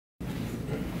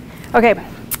Okay,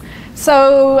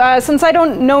 so since I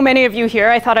don't know many of you here,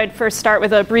 I thought I'd first start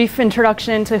with a brief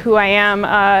introduction to who I am.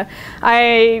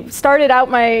 I started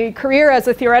out my career as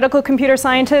a theoretical computer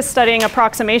scientist studying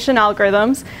approximation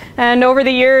algorithms, and over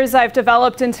the years I've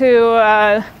developed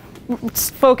into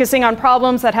focusing on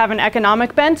problems that have an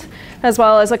economic bent as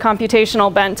well as a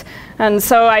computational bent. And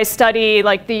so I study,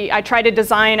 I try to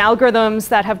design algorithms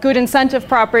that have good incentive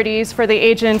properties for the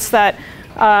agents that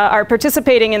are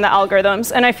participating in the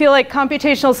algorithms. And I feel like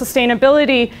computational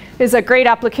sustainability is a great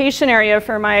application area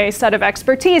for my set of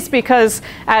expertise because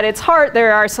at its heart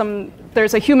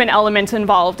there's a human element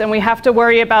involved, and we have to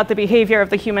worry about the behavior of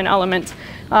the human element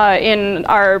in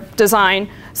our design.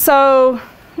 So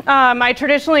I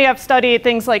traditionally have studied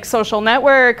things like social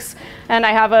networks, and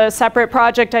I have a separate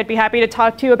project I'd be happy to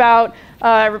talk to you about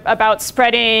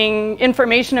spreading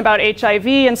information about HIV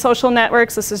in social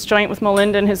networks. This is joint with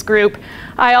Melinda and his group.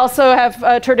 I also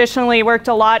have traditionally worked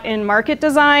a lot in market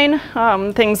design,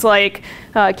 things like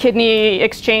kidney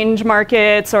exchange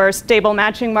markets or stable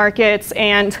matching markets,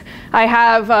 and I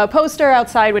have a poster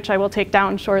outside, which I will take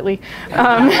down shortly,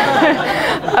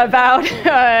 about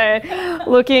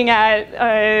looking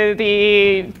at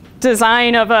the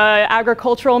design of an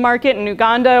agricultural market in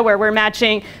Uganda where we're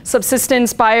matching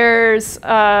subsistence buyers,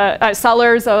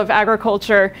 sellers of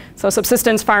agriculture, so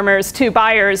subsistence farmers, to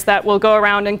buyers that will go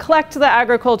around and collect the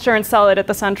agriculture and sell it at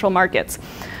the central markets.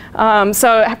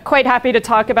 So I'm quite happy to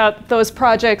talk about those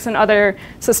projects and other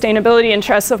sustainability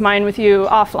interests of mine with you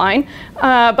offline.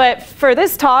 But for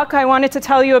this talk, I wanted to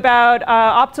tell you about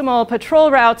optimal patrol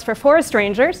routes for forest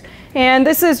rangers. And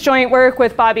this is joint work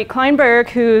with Bobby Kleinberg,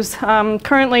 who's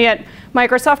currently at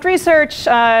Microsoft Research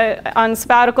on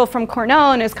sabbatical from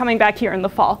Cornell and is coming back here in the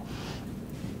fall.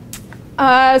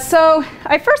 So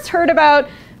I first heard about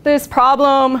this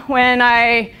problem when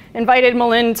I invited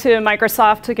Melinda to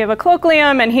Microsoft to give a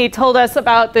colloquium, and he told us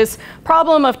about this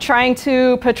problem of trying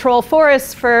to patrol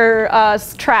forests for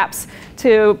traps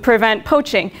to prevent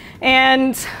poaching.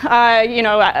 And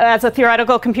as a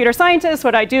theoretical computer scientist,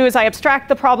 what I do is I abstract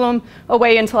the problem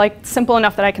away into simple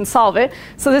enough that I can solve it.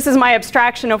 So this is my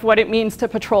abstraction of what it means to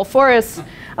patrol forests.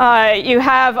 You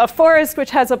have a forest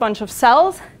which has a bunch of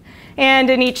cells, and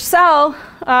in each cell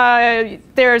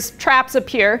there's traps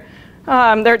appear.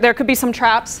 There could be some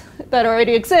traps that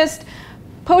already exist.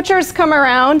 Poachers come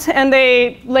around and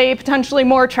they lay potentially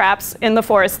more traps in the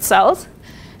forest cells.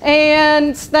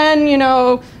 And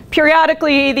then,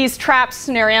 periodically these traps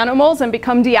snare animals and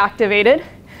become deactivated.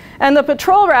 And the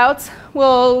patrol routes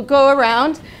will go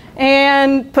around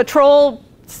and patrol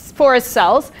forest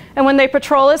cells. And when they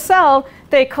patrol a cell,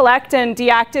 they collect and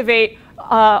deactivate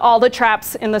all the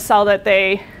traps in the cell that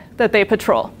they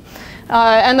patrol.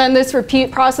 And then this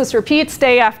process repeats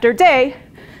day after day.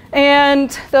 And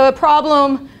the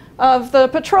problem of the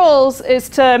patrols is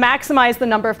to maximize the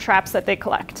number of traps that they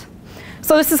collect.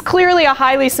 So this is clearly a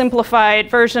highly simplified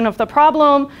version of the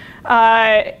problem.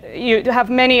 You have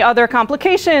many other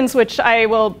complications, which I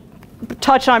will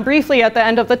touch on briefly at the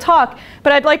end of the talk.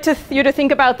 But I'd like you to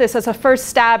think about this as a first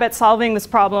stab at solving this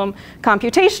problem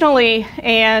computationally,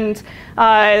 and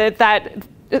that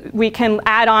we can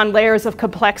add on layers of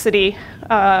complexity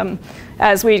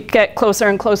as we get closer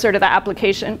and closer to the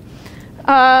application.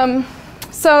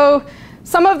 So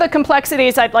some of the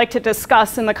complexities I'd like to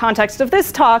discuss in the context of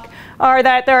this talk are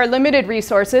that there are limited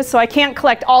resources, so I can't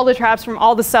collect all the traps from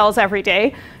all the cells every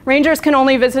day. Rangers can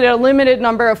only visit a limited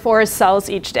number of forest cells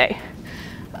each day.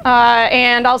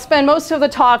 And I'll spend most of the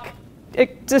talk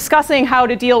discussing how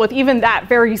to deal with even that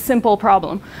very simple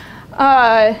problem.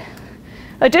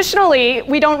 Additionally,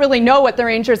 we don't really know what the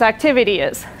ranger's activity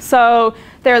is. So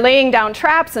they're laying down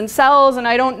traps and cells, and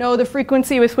I don't know the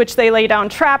frequency with which they lay down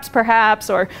traps, perhaps,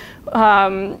 or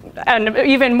and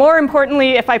even more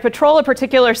importantly, if I patrol a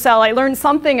particular cell, I learn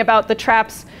something about the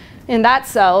traps in that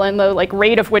cell and the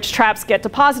rate of which traps get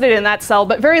deposited in that cell,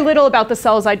 but very little about the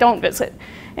cells I don't visit.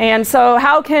 And so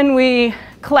how can we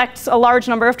collect a large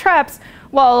number of traps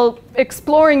while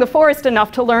exploring the forest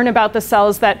enough to learn about the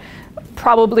cells that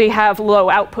probably have low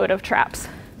output of traps?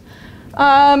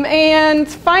 And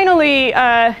finally,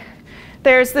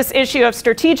 there's this issue of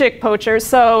strategic poachers.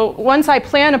 So once I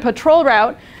plan a patrol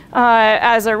route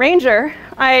as a ranger,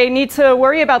 I need to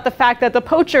worry about the fact that the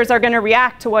poachers are going to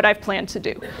react to what I've planned to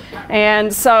do.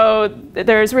 And so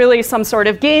there's really some sort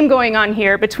of game going on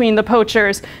here between the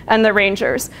poachers and the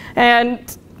rangers.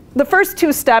 And the first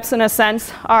two steps, in a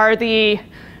sense, are the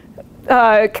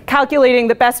calculating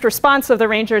the best response of the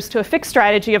rangers to a fixed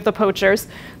strategy of the poachers.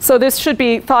 So this should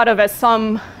be thought of as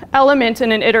some element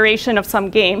in an iteration of some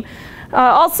game.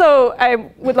 Also, I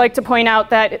would like to point out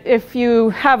that if you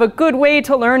have a good way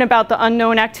to learn about the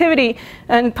unknown activity,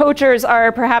 and poachers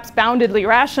are perhaps boundedly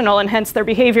rational, and hence their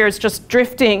behavior is just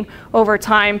drifting over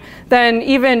time, then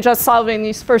even just solving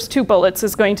these first 2 bullets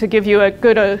is going to give you a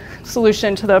good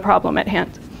solution to the problem at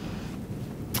hand.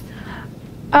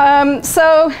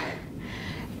 So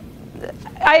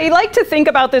I like to think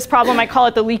about this problem, I call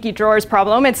it the leaky drawers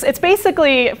problem. It's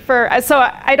basically so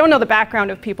I don't know the background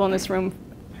of people in this room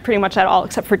pretty much at all,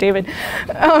 except for David.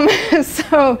 If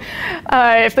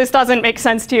this doesn't make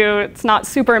sense to you, it's not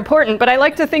super important. But I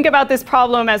like to think about this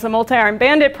problem as a multi-armed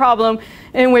bandit problem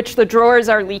in which the drawers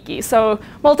are leaky. So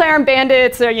multi-armed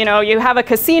bandits, you know, you have a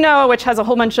casino which has a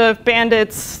whole bunch of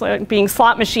bandits being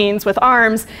slot machines with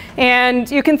arms.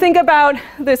 And you can think about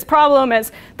this problem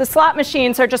as the slot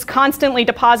machines are just constantly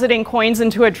depositing coins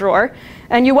into a drawer.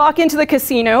 And you walk into the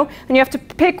casino, and you have to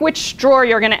pick which drawer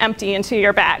you're going to empty into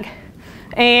your bag.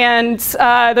 And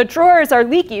the drawers are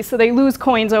leaky, so they lose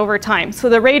coins over time. So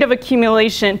the rate of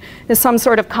accumulation is some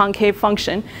sort of concave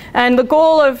function. And the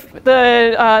goal of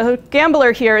the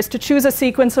gambler here is to choose a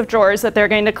sequence of drawers that they're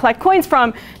going to collect coins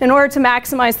from in order to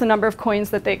maximize the number of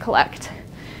coins that they collect.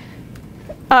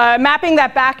 Mapping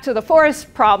that back to the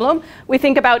forest problem, we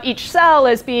think about each cell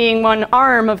as being one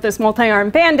arm of this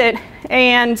multi-armed bandit.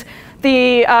 And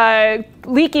the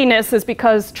leakiness is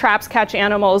because traps catch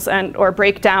animals or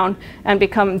break down and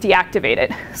become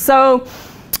deactivated. So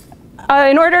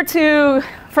in order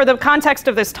for the context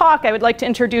of this talk, I would like to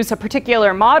introduce a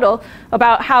particular model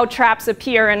about how traps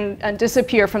appear and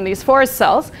disappear from these forest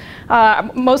cells.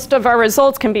 Most of our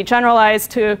results can be generalized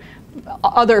to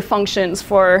other functions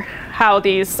for how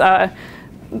these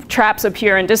traps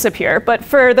appear and disappear. But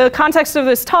for the context of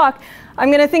this talk, I'm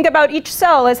going to think about each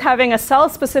cell as having a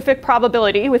cell-specific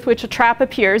probability with which a trap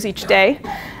appears each day,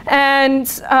 and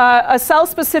a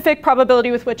cell-specific probability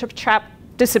with which a trap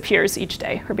disappears each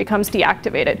day or becomes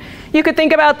deactivated. You could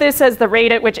think about this as the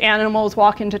rate at which animals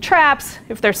walk into traps,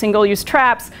 if they're single-use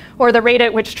traps, or the rate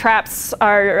at which traps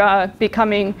are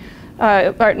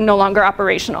are no longer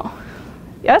operational.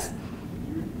 Yes?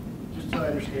 Just so I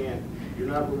understand, you're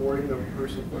not rewarding the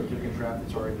person for doing a trap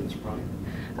that's already been sprung?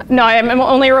 No, I'm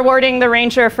only rewarding the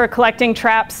ranger for collecting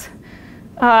traps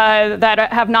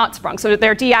that have not sprung. So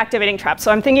they're deactivating traps.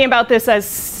 So I'm thinking about this as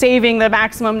saving the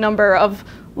maximum number of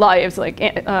lives, like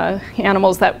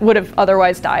animals that would have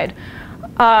otherwise died.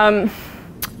 But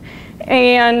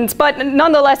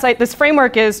nonetheless, this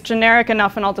framework is generic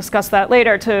enough, and I'll discuss that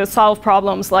later, to solve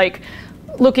problems like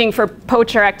looking for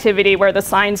poacher activity where the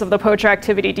signs of the poacher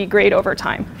activity degrade over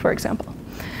time, for example.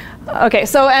 Okay,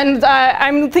 so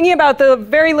I'm thinking about the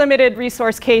very limited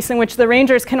resource case in which the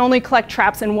rangers can only collect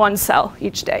traps in one cell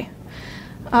each day.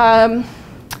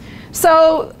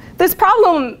 So this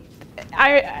problem,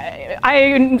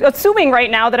 I'm assuming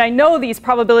right now that I know these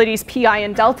probabilities pi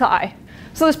and delta I.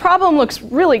 So this problem looks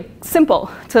really simple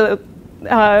to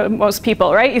most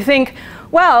people, right? You think,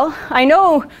 well, I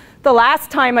know the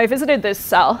last time I visited this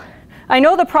cell, I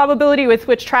know the probability with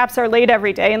which traps are laid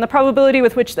every day and the probability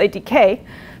with which they decay.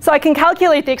 So I can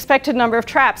calculate the expected number of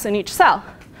traps in each cell.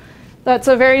 That's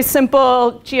a very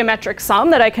simple geometric sum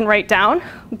that I can write down.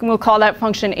 We'll call that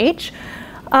function h.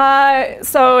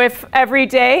 So if every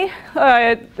day,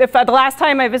 if the last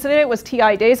time I visited it was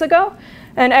ti days ago,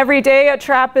 and every day a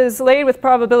trap is laid with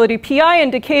probability pi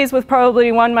and decays with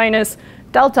probability 1 minus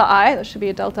delta I, that should be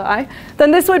a delta I,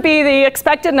 then this would be the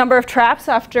expected number of traps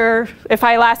after if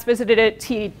I last visited it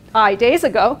ti days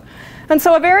ago. And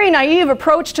so a very naive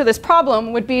approach to this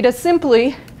problem would be to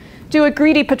simply do a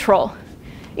greedy patrol.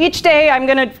 Each day I'm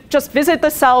going to just visit the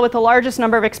cell with the largest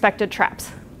number of expected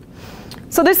traps.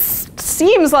 So this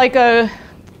seems like a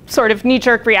sort of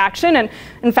knee-jerk reaction, and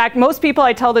in fact most people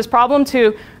I tell this problem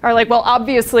to are like, well,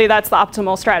 obviously that's the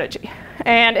optimal strategy.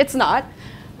 And it's not.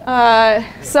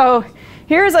 So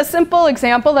here's a simple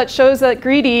example that shows that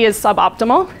greedy is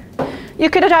suboptimal. You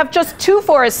could have just 2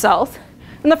 forest cells.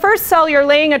 In the first cell, you're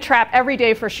laying a trap every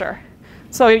day for sure.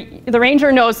 So the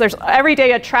ranger knows every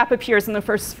day a trap appears in the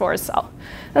first forest cell.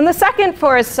 In the second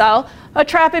forest cell, a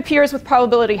trap appears with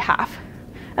probability half.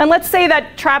 And let's say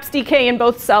that traps decay in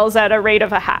both cells at a rate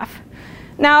of a half.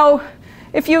 Now,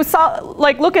 if you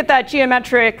look at that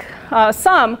geometric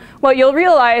sum, what you'll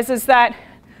realize is that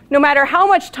no matter how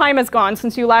much time has gone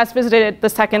since you last visited the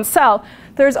second cell,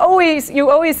 you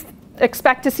always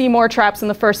expect to see more traps in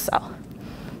the first cell,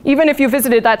 even if you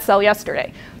visited that cell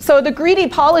yesterday. So the greedy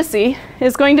policy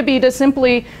is going to be to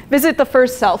simply visit the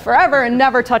first cell forever and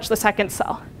never touch the second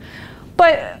cell.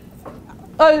 But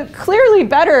a clearly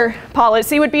better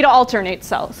policy would be to alternate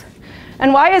cells.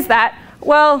 And why is that?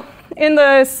 Well, in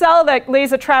the cell that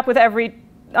lays a trap with every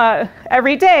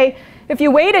every day, if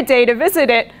you wait a day to visit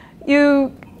it,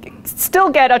 you still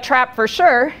get a trap for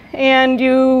sure, and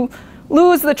you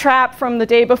lose the trap from the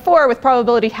day before with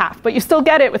probability half, but you still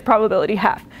get it with probability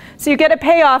half. So you get a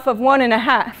payoff of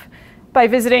 1.5 by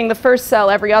visiting the first cell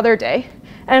every other day.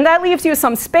 And that leaves you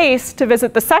some space to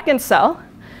visit the second cell,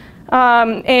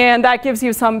 and that gives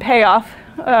you some payoff.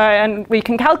 And we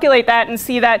can calculate that and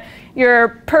see that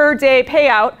your per day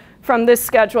payout from this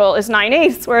schedule is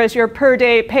 9/8, whereas your per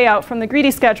day payout from the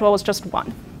greedy schedule was just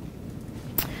 1.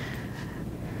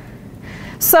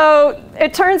 So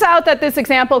it turns out that this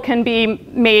example can be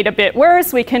made a bit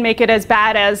worse. We can make it as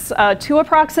bad as a 2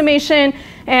 approximation,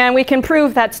 and we can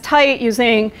prove that's tight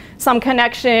using some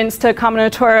connections to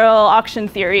combinatorial auction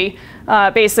theory.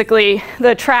 Basically,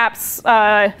 the traps,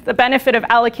 the benefit of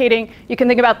allocating, you can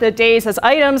think about the days as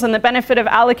items, and the benefit of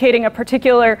allocating a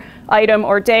particular item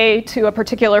or day to a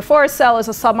particular forest cell is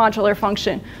a submodular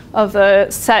function of the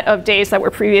set of days that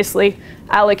were previously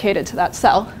allocated to that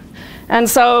cell. And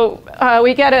so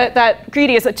we get that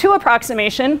greedy is a 2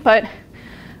 approximation, but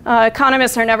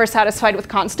economists are never satisfied with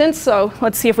constants, so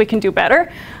let's see if we can do better.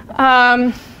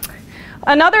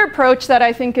 Another approach that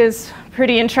I think is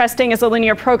pretty interesting is a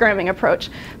linear programming approach.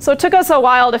 So it took us a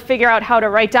while to figure out how to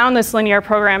write down this linear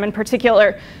program. In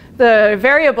particular, the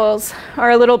variables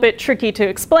are a little bit tricky to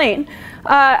explain.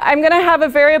 I'm going to have a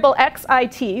variable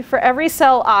xit for every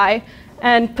cell I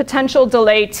and potential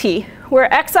delay t, where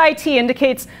xit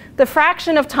indicates the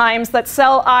fraction of times that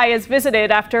cell I is visited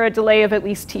after a delay of at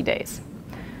least t days.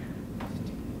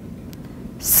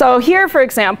 So here, for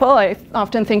example, I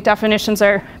often think definitions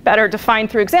are better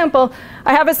defined through example.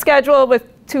 I have a schedule with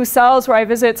 2 cells where I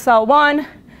visit cell 1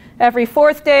 every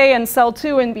 4th day and cell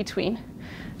 2 in between.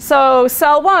 So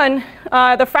cell 1,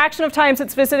 the fraction of times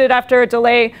it's visited after a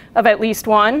delay of at least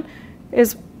 1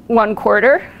 is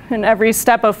 1/4 in every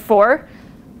step of 4.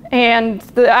 And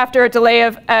after a delay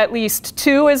of at least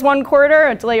 2 is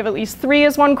 1/4, a delay of at least 3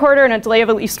 is 1/4, and a delay of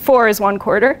at least 4 is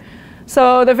 1/4.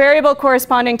 So the variable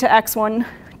corresponding to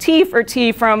x1t for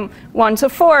t from 1 to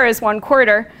 4 is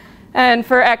 1/4. And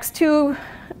for x2,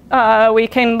 we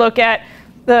can look at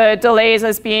the delays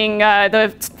as being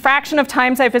the fraction of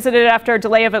times I visited after a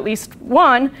delay of at least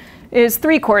 1 is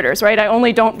 3/4, right? I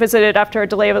only don't visit it after a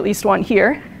delay of at least 1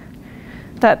 here.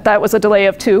 That was a delay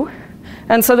of 2.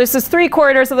 And so this is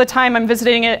 3/4 of the time I'm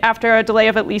visiting it after a delay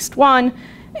of at least 1,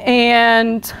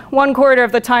 and 1/4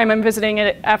 of the time I'm visiting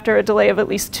it after a delay of at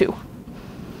least 2.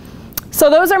 So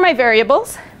those are my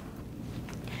variables.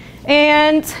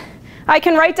 And I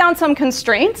can write down some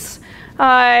constraints.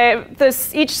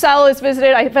 Each cell is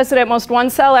visited, I visit at most 1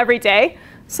 cell every day.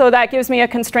 So that gives me a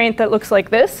constraint that looks like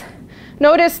this.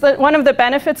 Notice that one of the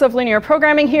benefits of linear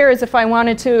programming here is if I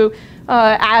wanted to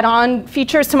add on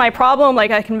features to my problem,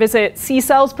 like I can visit C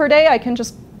cells per day, I can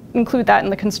just include that in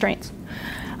the constraints.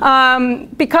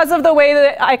 Because of the way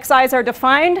that xi's are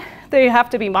defined, they have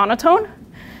to be monotone.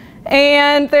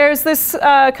 And there's this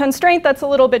constraint that's a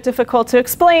little bit difficult to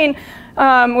explain,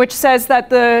 which says that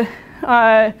the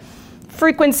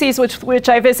frequencies which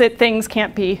I visit things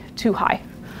can't be too high.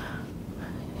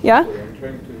 Yeah? So I'm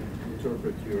trying to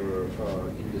interpret your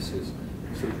indices.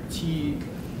 So T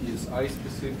is I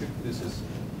specific. This is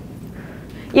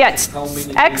yes. How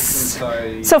many X.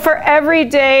 So for every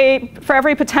day, for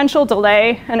every potential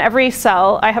delay and every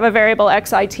cell, I have a variable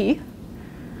xit.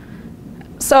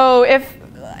 So if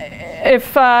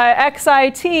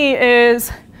xit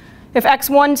is, if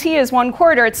x1t is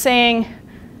 1/4, it's saying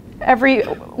every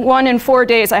 1 in 4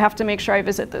 days I have to make sure I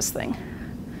visit this thing.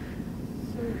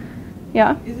 So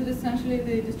yeah? Is it essentially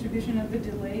the distribution of the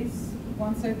delays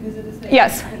once I visit a state?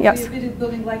 Yes, yes. It is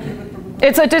building likelihood probability.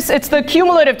 It's the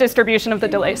cumulative distribution of the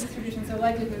delays. Distribution, so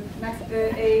likelihood,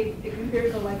 a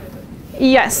empirical likelihood.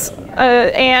 Yes,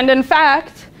 and in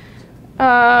fact,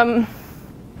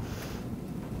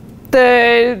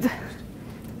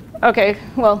 okay,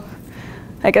 well,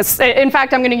 I guess, in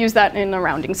fact, I'm going to use that in a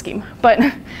rounding scheme. But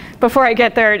before I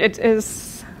get there, it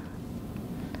is.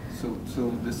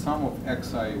 So the sum of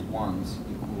xi1s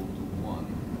equal to 1,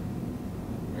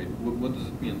 right? What does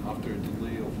it mean after a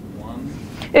delay of 1?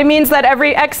 It means that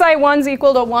every xi1s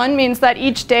equal to 1 means that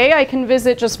each day I can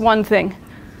visit just one thing.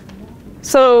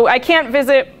 So I can't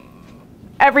visit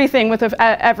everything with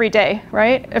every day,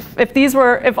 right?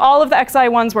 If all of the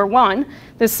xi1s were 1,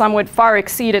 this sum would far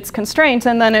exceed its constraint,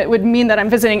 and then it would mean that I'm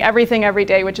visiting everything every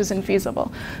day, which is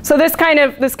infeasible. So this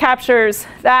captures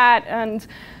that, and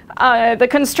the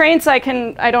constraints I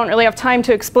don't really have time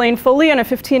to explain fully in a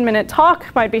 15-minute talk.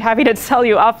 I'd be happy to tell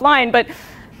you offline, but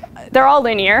they're all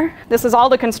linear. This is all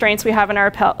the constraints we have in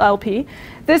our LP.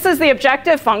 This is the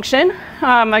objective function.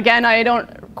 Again, I don't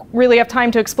really have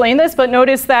time to explain this, but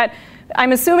notice that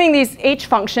I'm assuming these h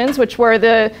functions, which were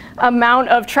the amount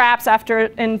of traps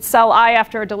in cell I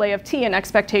after a delay of t in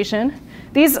expectation,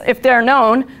 these, if they're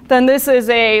known, then this is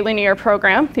a linear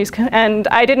program. And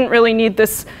I didn't really need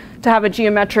this to have a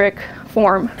geometric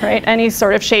form, right? Any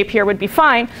sort of shape here would be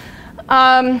fine.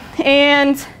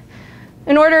 And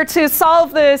in order to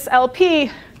solve this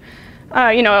LP,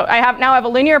 I now have a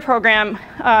linear program.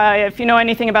 If you know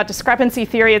anything about discrepancy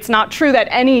theory, it's not true that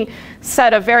any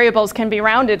set of variables can be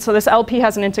rounded, so this LP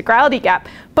has an integrality gap.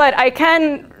 But I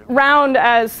can round,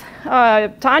 as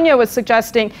Tanya was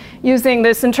suggesting, using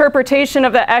this interpretation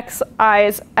of the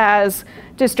xi's as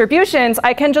distributions.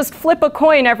 I can just flip a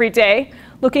coin every day,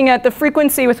 looking at the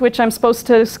frequency with which I'm supposed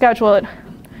to schedule it.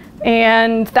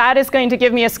 And that is going to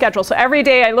give me a schedule. So every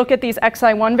day I look at these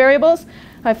xi1 variables.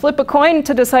 I flip a coin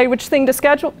to decide which thing to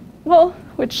schedule,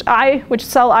 which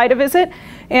cell I to visit.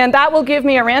 And that will give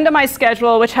me a randomized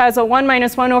schedule, which has a 1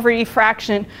 minus 1 over e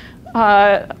fraction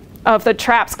of the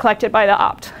traps collected by the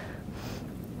opt.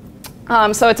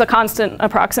 So it's a constant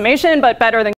approximation, but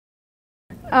better than.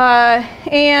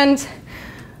 And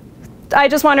I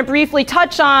just want to briefly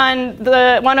touch on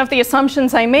one of the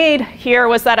assumptions I made here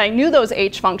was that I knew those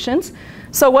h functions.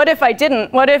 So what if I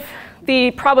didn't? What if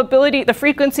the probability, the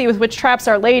frequency with which traps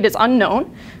are laid is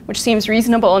unknown, which seems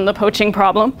reasonable in the poaching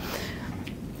problem?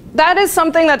 That is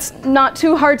something that's not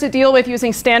too hard to deal with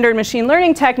using standard machine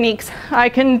learning techniques. I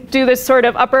can do this sort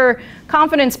of upper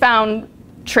confidence bound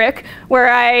trick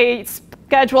where I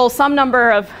schedule some number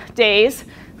of days,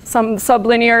 some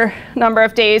sublinear number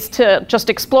of days, to just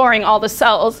exploring all the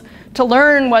cells to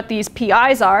learn what these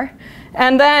PIs are.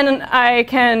 And then I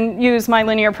can use my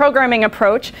linear programming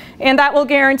approach, and that will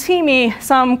guarantee me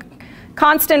some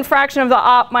constant fraction of the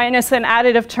op minus an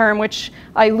additive term, which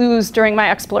I lose during my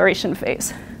exploration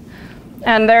phase.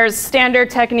 And there's standard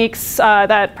techniques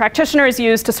that practitioners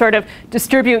use to sort of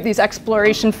distribute these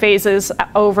exploration phases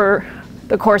over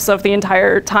the course of the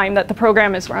entire time that the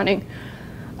program is running.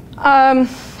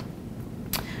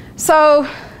 So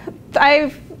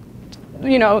I've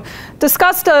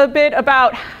discussed a bit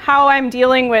about how I'm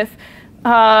dealing with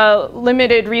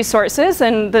limited resources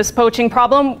and this poaching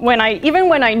problem. Even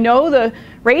when I know the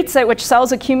rates at which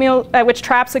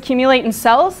traps accumulate in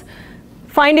cells,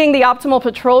 finding the optimal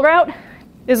patrol route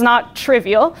is not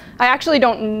trivial. I actually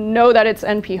don't know that it's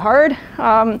NP hard.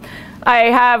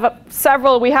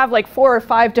 We have like 4 or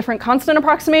 5 different constant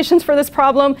approximations for this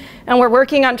problem, and we're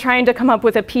working on trying to come up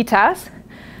with a p-TAS.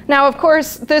 Now, of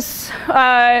course, this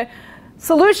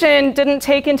solution didn't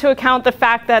take into account the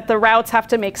fact that the routes have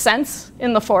to make sense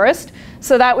in the forest.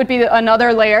 So that would be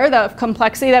another layer of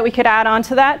complexity that we could add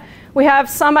onto that. We have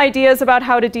some ideas about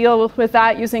how to deal with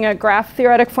that using a graph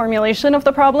theoretic formulation of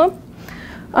the problem,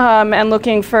 and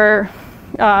looking for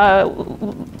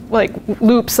like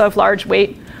loops of large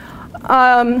weight.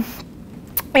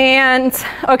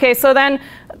 Okay, so then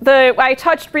I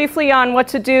touched briefly on what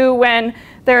to do when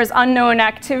there's unknown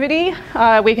activity.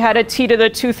 We had a t to the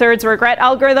 2/3 regret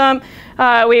algorithm.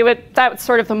 That's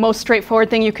sort of the most straightforward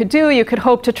thing you could do. You could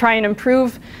hope to try and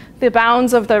improve the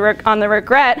bounds of on the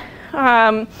regret.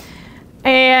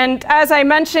 And as I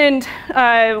mentioned,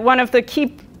 one of the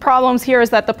key problems here is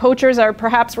that the poachers are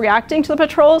perhaps reacting to the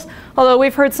patrols, although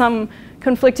we've heard some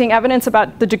conflicting evidence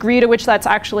about the degree to which that's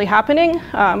actually happening.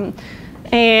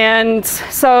 And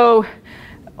so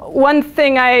one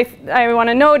thing I want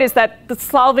to note is that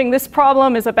solving this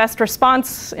problem is a best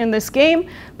response in this game,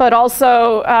 but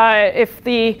also if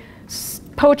the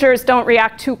poachers don't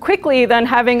react too quickly, then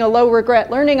having a low regret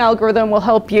learning algorithm will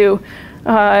help you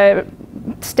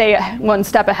stay one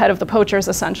step ahead of the poachers,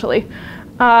 essentially.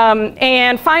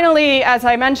 And finally, as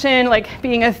I mentioned, like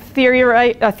being a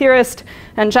theorist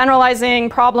and generalizing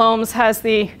problems has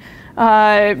the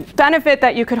benefit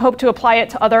that you could hope to apply it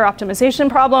to other optimization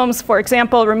problems. For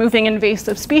example, removing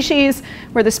invasive species,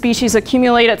 where the species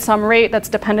accumulate at some rate that's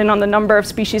dependent on the number of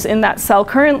species in that cell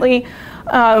currently.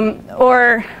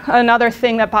 Or another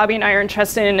thing that Bobby and I are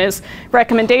interested in is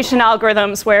recommendation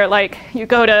algorithms, where like you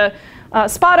go to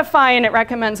Spotify and it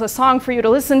recommends a song for you to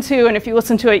listen to, and if you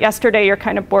listen to it yesterday, you're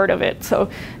kind of bored of it. So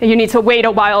you need to wait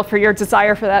a while for your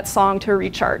desire for that song to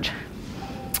recharge.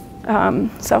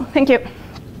 So thank you.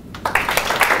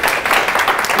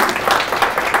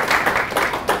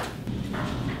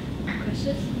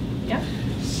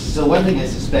 So one thing I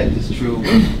suspect is true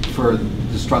for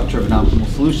the structure of an optimal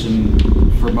solution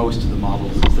for most of the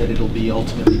models is that it'll be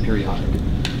ultimately periodic.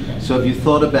 So have you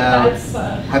thought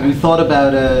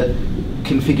about a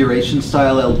configuration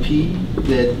style LP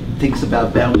that thinks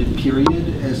about bounded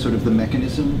period as sort of the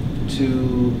mechanism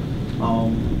to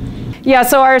Yeah,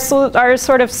 so our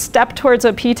sort of step towards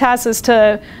a p-task is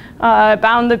to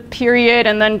bound the period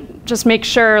and then just make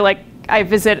sure, like,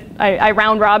 I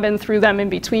round robin through them in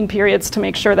between periods to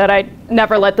make sure that I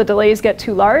never let the delays get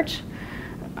too large.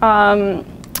 And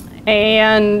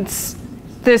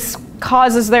this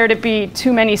causes there to be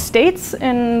too many states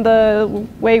in the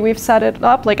way we've set it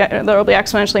up. Like, there will be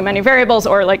exponentially many variables,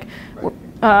 or like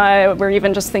we're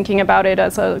even just thinking about it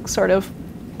as a sort of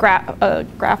graph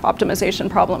optimization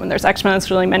problem, and there's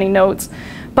exponentially many nodes.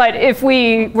 But if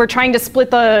we were trying to split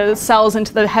the cells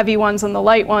into the heavy ones and the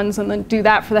light ones, and then do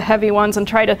that for the heavy ones and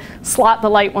try to slot the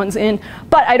light ones in,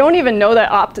 but I don't even know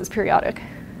that opt is periodic.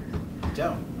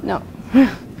 Don't. No.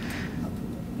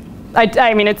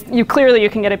 I mean, clearly you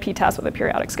can get a p-task with a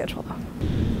periodic schedule, though.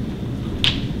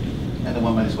 And the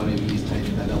 1 minus 1 maybe is tight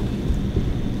in that LP.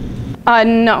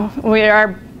 No,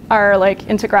 our like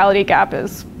integrality gap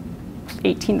is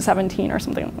 18, 17 or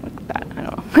something like that. I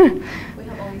don't know. We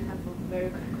have only time for a very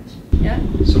quick question. Yeah.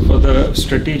 So for the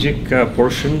strategic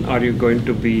portion, are you going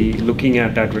to be looking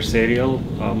at adversarial,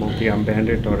 multi-arm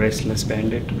bandit, or restless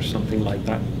bandit, or something like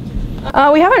that?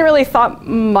 We haven't really thought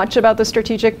much about the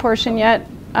strategic portion yet.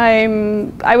 I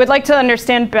would like to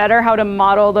understand better how to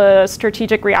model the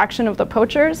strategic reaction of the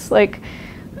poachers. Like,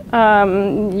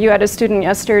 you had a student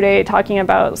yesterday talking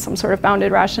about some sort of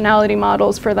bounded rationality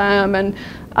models for them, and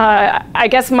I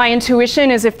guess my intuition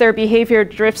is if their behavior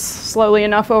drifts slowly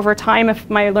enough over time, if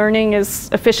my learning is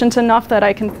efficient enough that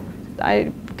I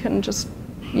can just,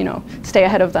 stay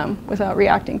ahead of them without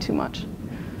reacting too much.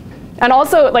 And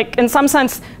also, like, in some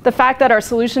sense, the fact that our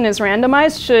solution is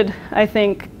randomized should, I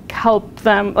think, help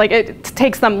them. Like, it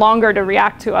takes them longer to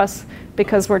react to us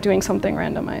because we're doing something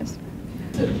randomized.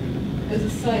 So, as a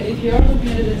side, if you are looking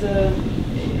at it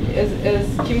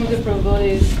as cumulative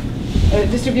probabilities,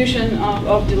 distribution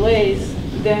of delays,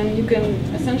 then you can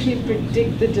essentially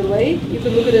predict the delay. You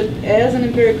can look at it as an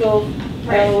empirical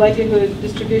likelihood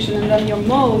distribution, and then your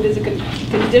mode is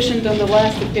conditioned on the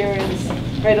last appearance,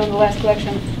 right, on the last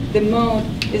collection. The mode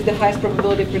is the highest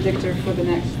probability predictor for the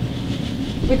next.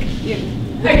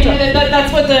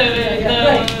 That's what the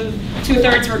right.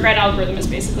 2/3 regret algorithm is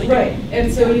basically doing. Right,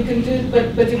 and so you can do,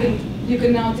 but you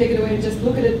can now take it away and just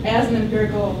look at it as an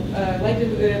empirical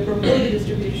likelihood probability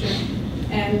distribution.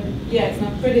 And yeah, it's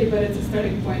not pretty, but it's a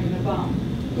starting point and a bound.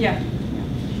 Yeah.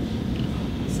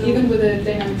 So even with a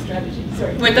dynamic strategy.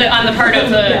 Sorry. On the part of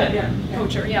the yeah.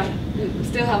 poacher, yeah. We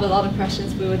still have a lot of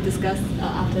questions we will discuss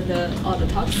after all the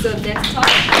talks. So next talk.